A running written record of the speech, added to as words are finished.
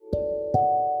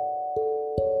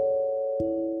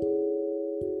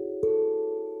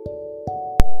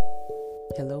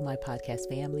my podcast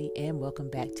family, and welcome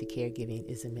back to Caregiving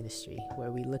is a Ministry,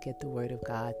 where we look at the Word of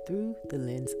God through the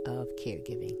lens of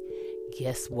caregiving.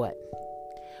 Guess what?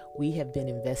 We have been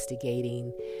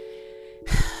investigating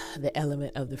the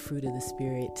element of the fruit of the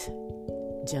Spirit,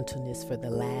 gentleness, for the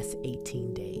last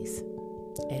 18 days,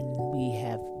 and we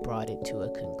have brought it to a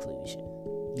conclusion.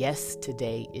 Yes,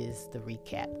 today is the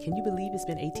recap. Can you believe it's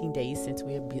been 18 days since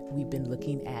we've been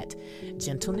looking at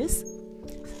gentleness?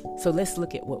 So let's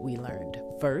look at what we learned.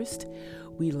 First,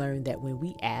 we learned that when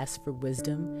we ask for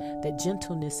wisdom, that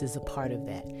gentleness is a part of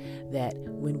that. That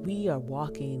when we are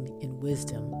walking in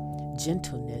wisdom,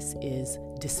 gentleness is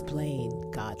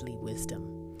displaying godly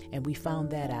wisdom. And we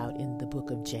found that out in the book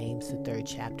of James, the 3rd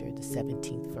chapter, the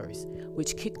 17th verse,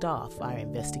 which kicked off our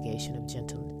investigation of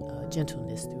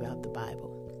gentleness throughout the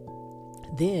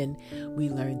Bible. Then we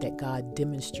learned that God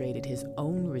demonstrated his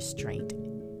own restraint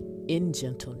in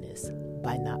gentleness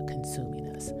by not consuming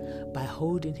us, by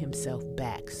holding himself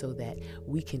back so that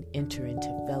we can enter into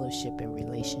fellowship and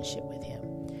relationship with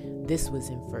him. This was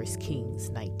in 1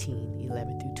 Kings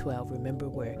 19:11-12. Remember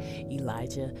where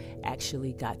Elijah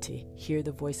actually got to hear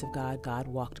the voice of God? God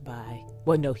walked by.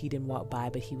 Well, no, he didn't walk by,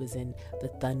 but he was in the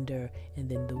thunder, and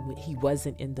then he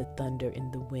wasn't in the thunder,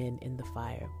 in the wind, in the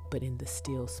fire, but in the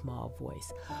still small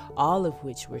voice. All of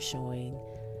which were showing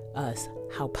us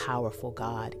how powerful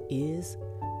God is,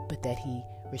 but that he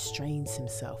restrains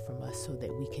himself from us so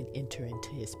that we can enter into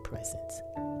his presence.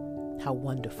 How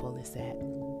wonderful is that?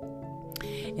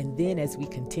 And then as we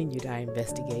continued our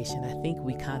investigation, I think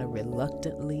we kind of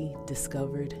reluctantly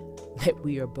discovered that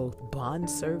we are both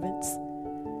bondservants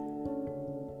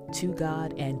to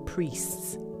God and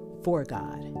priests for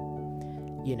God.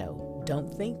 You know,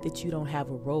 don't think that you don't have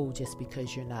a role just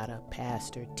because you're not a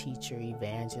pastor, teacher,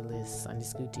 evangelist, Sunday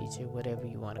school teacher, whatever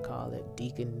you want to call it,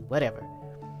 deacon, whatever.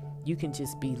 You can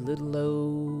just be little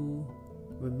old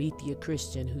Ramethea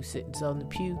Christian who sits on the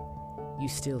pew. You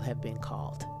still have been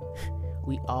called.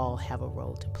 We all have a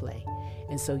role to play.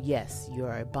 And so, yes, you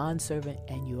are a bondservant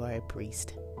and you are a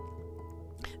priest.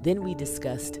 Then we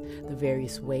discussed the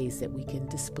various ways that we can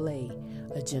display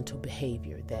a gentle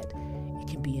behavior, that it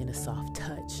can be in a soft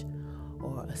touch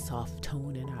or a soft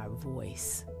tone in our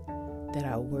voice, that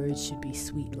our words should be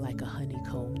sweet like a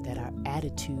honeycomb, that our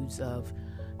attitudes of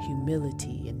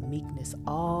humility and meekness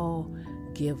all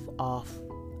give off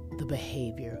the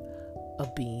behavior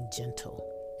of being gentle,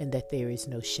 and that there is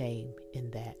no shame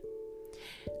in that.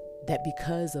 That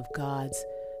because of God's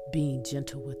being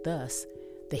gentle with us,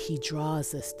 that he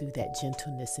draws us through that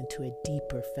gentleness into a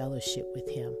deeper fellowship with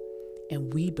him,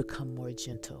 and we become more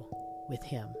gentle with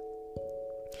him.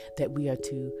 That we are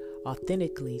to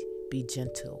authentically be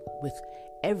gentle with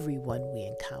everyone we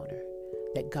encounter.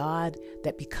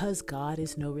 That because God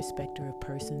is no respecter of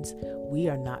persons, we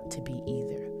are not to be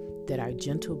either. That our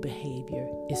gentle behavior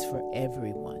is for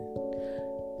everyone.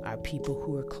 Our people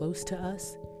who are close to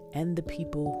us and the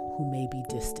people who may be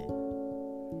distant.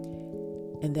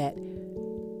 And that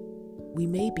we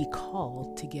may be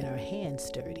called to get our hands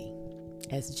dirty,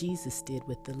 as Jesus did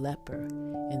with the leper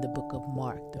in the book of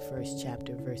Mark, the 1st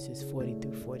chapter, verses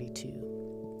 40-42.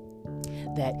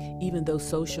 That even though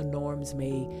social norms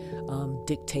may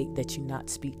dictate that you not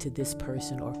speak to this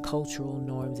person, or cultural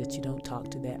norms that you don't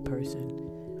talk to that person,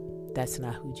 that's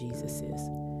not who Jesus is.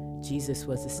 Jesus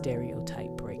was a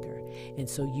stereotype breaker. And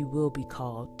so you will be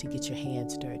called to get your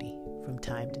hands dirty from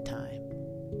time to time.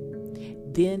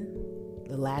 Then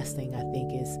the last thing I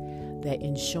think is that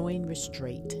in showing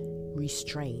restraint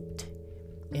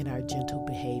in our gentle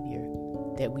behavior,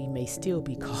 that we may still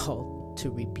be called to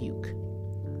rebuke.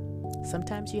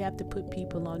 Sometimes you have to put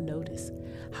people on notice.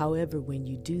 However, when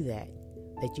you do that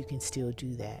you can still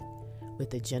do that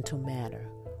with a gentle manner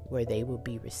where they will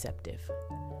be receptive.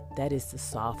 That is the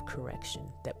soft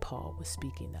correction that Paul was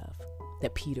speaking of,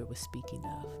 that Peter was speaking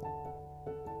of.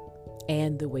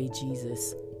 And the way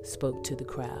Jesus spoke to the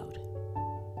crowd.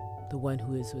 The one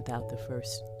who is without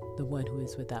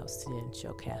sin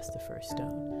shall cast the first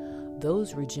stone.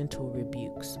 Those were gentle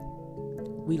rebukes.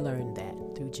 We learned that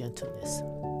through gentleness.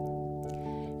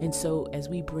 And so as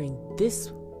we bring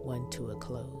this one to a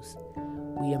close,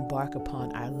 we embark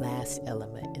upon our last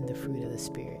element in the fruit of the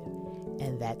Spirit,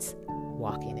 and that's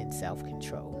walking in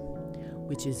self-control,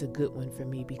 which is a good one for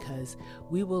me, because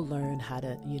we will learn how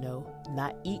to,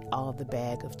 not eat all the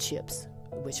bag of chips,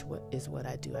 which is what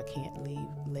I do. I can't leave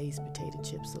Lay's potato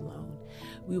chips alone.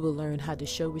 We will learn how to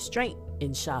show restraint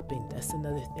in shopping. That's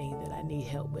another thing that I need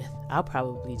help with. I'll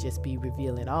probably just be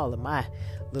revealing all of my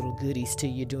little goodies to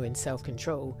you doing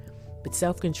self-control. But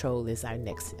self-control is our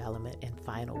next element and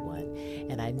final one.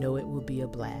 And I know it will be a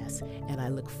blast. And I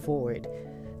look forward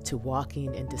to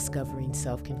walking and discovering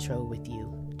self-control with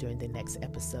you during the next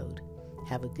episode.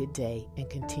 Have a good day and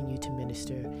continue to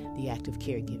minister the act of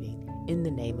caregiving in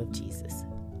the name of Jesus.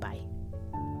 Bye.